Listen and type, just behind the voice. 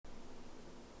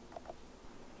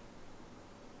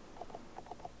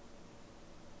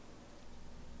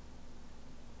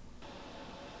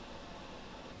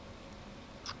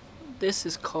This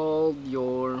is called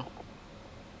your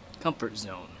comfort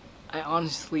zone. I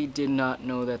honestly did not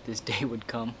know that this day would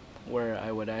come where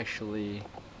I would actually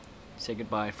say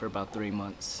goodbye for about 3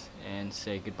 months and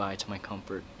say goodbye to my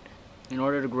comfort. In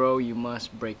order to grow, you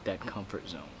must break that comfort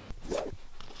zone.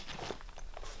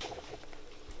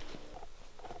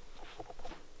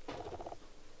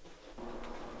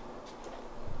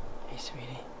 Hey,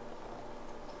 sweetie.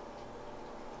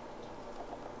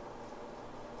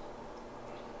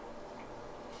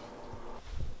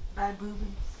 Bye, boobies.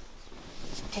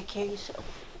 Take care of yourself.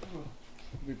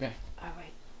 I'll be back. All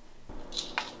right.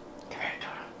 Come here,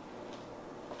 Dora.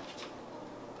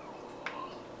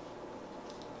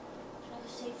 Have a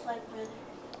safe flight, brother.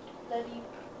 Love you.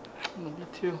 Love you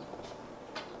too.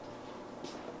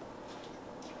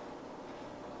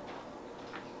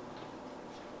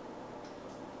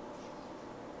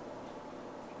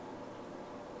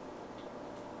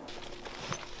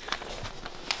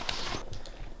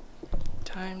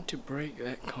 Time to break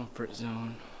that comfort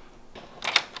zone.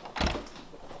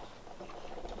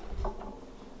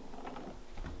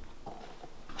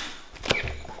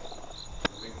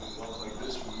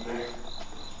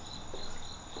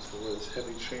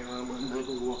 Heavy chain around my neck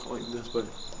and walk like this, but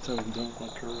tell me don't my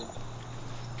curve.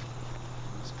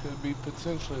 This could be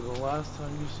potentially the last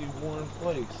time you see war in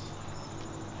place.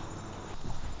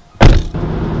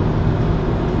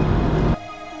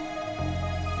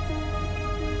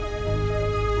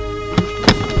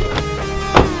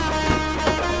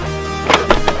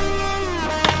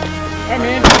 Hey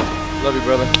man. Love you,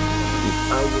 brother. I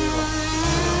will.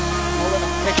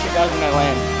 I'll text you guys when I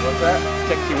land. What's that?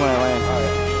 Text you when I land.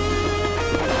 Alright.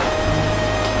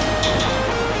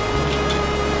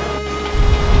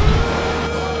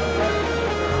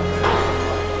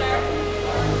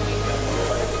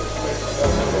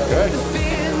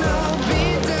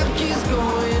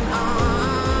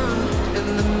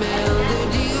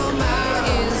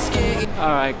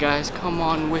 Alright guys, come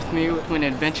on with me to an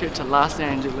adventure to Los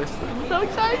Angeles. I'm so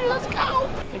excited, let's go!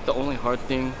 I think the only hard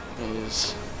thing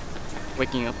is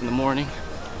waking up in the morning.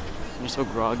 I'm so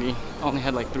groggy. I only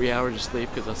had like 3 hours of sleep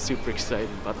because I was super excited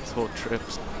about this whole trip.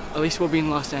 At least we'll be in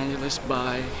Los Angeles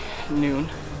by noon.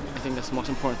 I think that's the most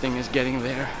important thing is getting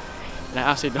there. And I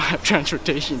actually don't have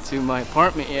transportation to my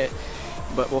apartment yet,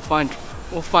 but we'll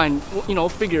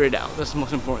figure it out. That's the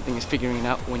most important thing is figuring it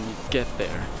out when you get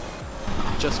there.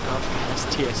 Just got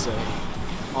past TSA.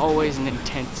 Always an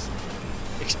intense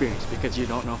experience because you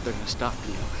don't know if they're gonna stop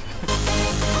you.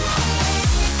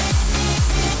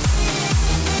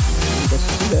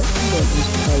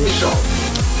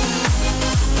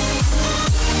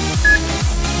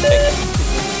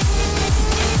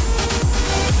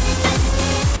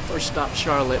 First stop,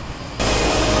 Charlotte.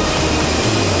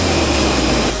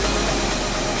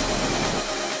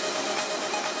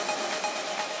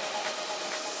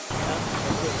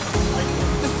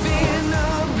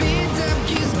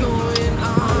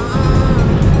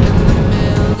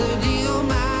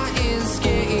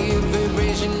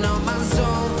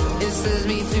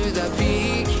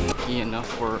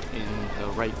 Enough we're in the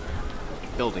right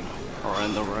building or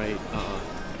in the right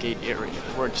gate area.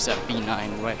 We're just at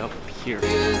B9 right up here.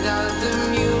 Without the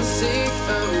music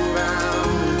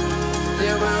around,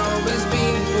 there will always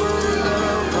be one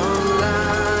love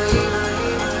alive.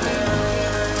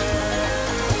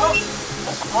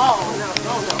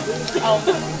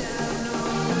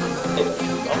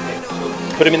 Okay,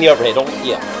 put him in the overhead. Don't,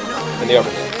 yeah, in the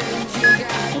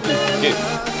overhead. Dude.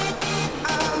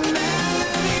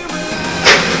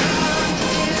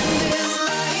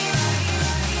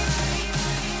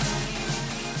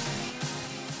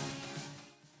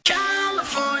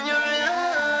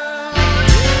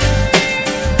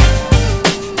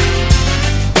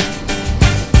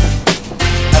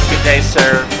 Day,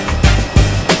 sir.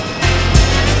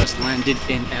 Just landed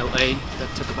in LA. That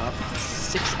took about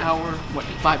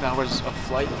 5 hours of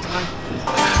flight time.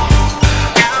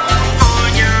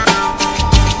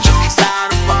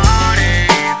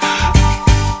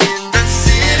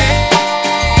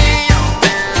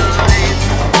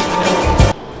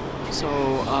 So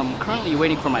I'm currently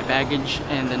waiting for my baggage,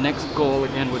 and the next goal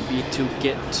again would be to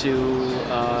get to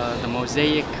the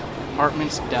Mosaic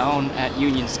Apartments down at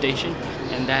Union Station,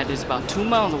 and that is about 2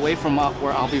 miles away from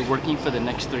where I'll be working for the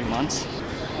next 3 months.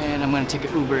 and I'm gonna take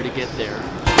an Uber to get there.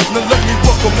 Now let me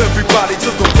welcome everybody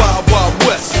to the Wild Wild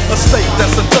West, a state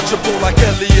that's untouchable like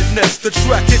Elliot Ness. The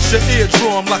track hits your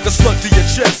eardrum like a slug to your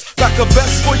chest, like a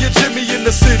vest for your Jimmy in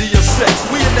the city of sex.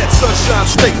 We in that sunshine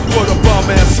state where the bomb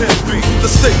ass hemp be,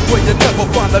 the state where you never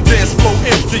find a dance floor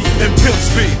empty and pimp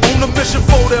speed. On a mission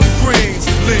for them greens,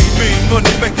 lean, mean,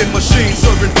 money making machines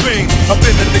serving fiends. I've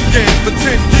been in the game for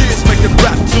 10 years making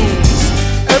rap tunes.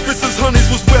 Ever since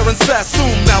Honeys was wearing Sassoon,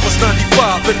 now it's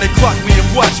 95 and they clock me and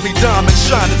watch me diamond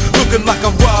shining, looking like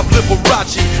a Rob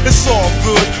Liberace. It's all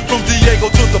good, from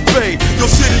Diego to the Bay. Your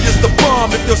city is the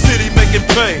bomb if your city making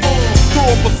pain.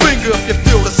 Throw up a finger if you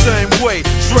feel the same way.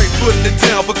 Straight putting it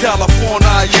down for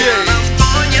California, yeah.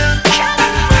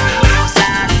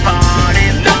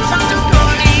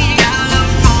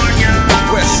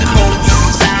 West Coast.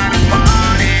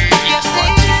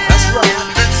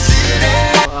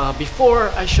 Before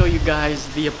I show you guys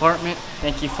the apartment,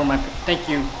 thank you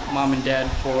mom and dad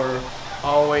for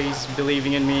always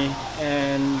believing in me,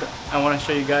 and I want to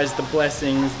show you guys the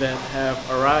blessings that have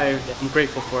arrived. I'm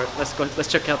grateful for it.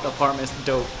 Let's check out the apartment. It's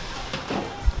dope.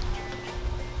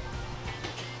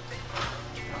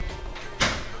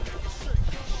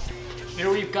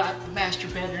 Here we've got the master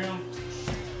bedroom.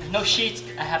 There's no sheets.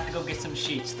 I have to go get some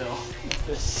sheets though.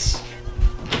 This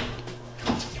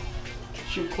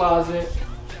shoe closet.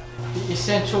 The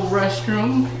essential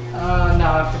restroom.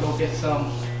 Now I have to go get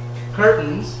some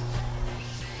curtains.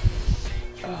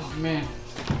 Oh man.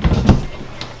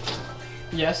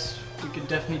 Yes, we could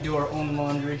definitely do our own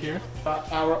laundry here.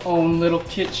 Our own little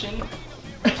kitchen.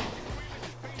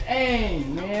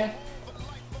 Dang, man.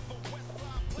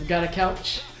 We got a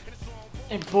couch.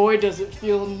 And boy, does it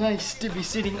feel nice to be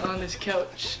sitting on this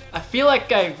couch. I feel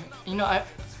like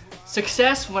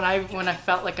success when I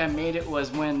felt like I made it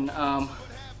was when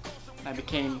I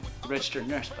became a registered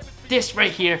nurse, but this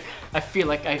right here, I feel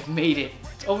like I've made it.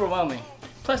 It's overwhelming.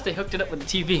 Plus they hooked it up with the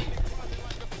TV.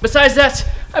 Besides that,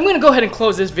 I'm gonna go ahead and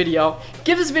close this video.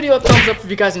 Give this video a thumbs up if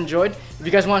you guys enjoyed. If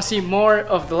you guys wanna see more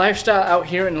of the lifestyle out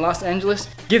here in Los Angeles,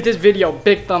 give this video a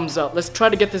big thumbs up. Let's try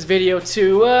to get this video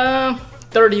to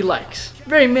 30 likes.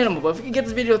 Very minimal, but if we can get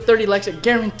this video to 30 likes, I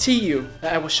guarantee you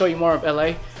that I will show you more of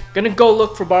LA. Gonna go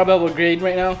look for Barbell Brigade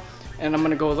right now, and I'm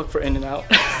gonna go look for In-N-Out.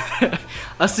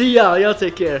 I'll see y'all. Y'all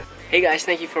take care. Hey guys,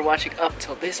 thank you for watching up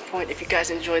till this point. If you guys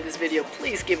enjoyed this video,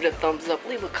 please give it a thumbs up.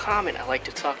 Leave a comment. I like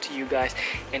to talk to you guys.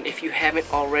 And if you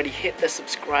haven't already, hit the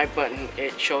subscribe button.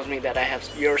 It shows me that I have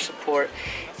your support.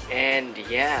 And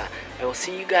yeah, I will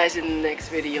see you guys in the next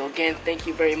video. Again, thank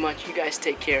you very much. You guys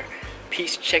take care.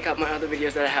 Peace. Check out my other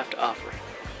videos that I have to offer.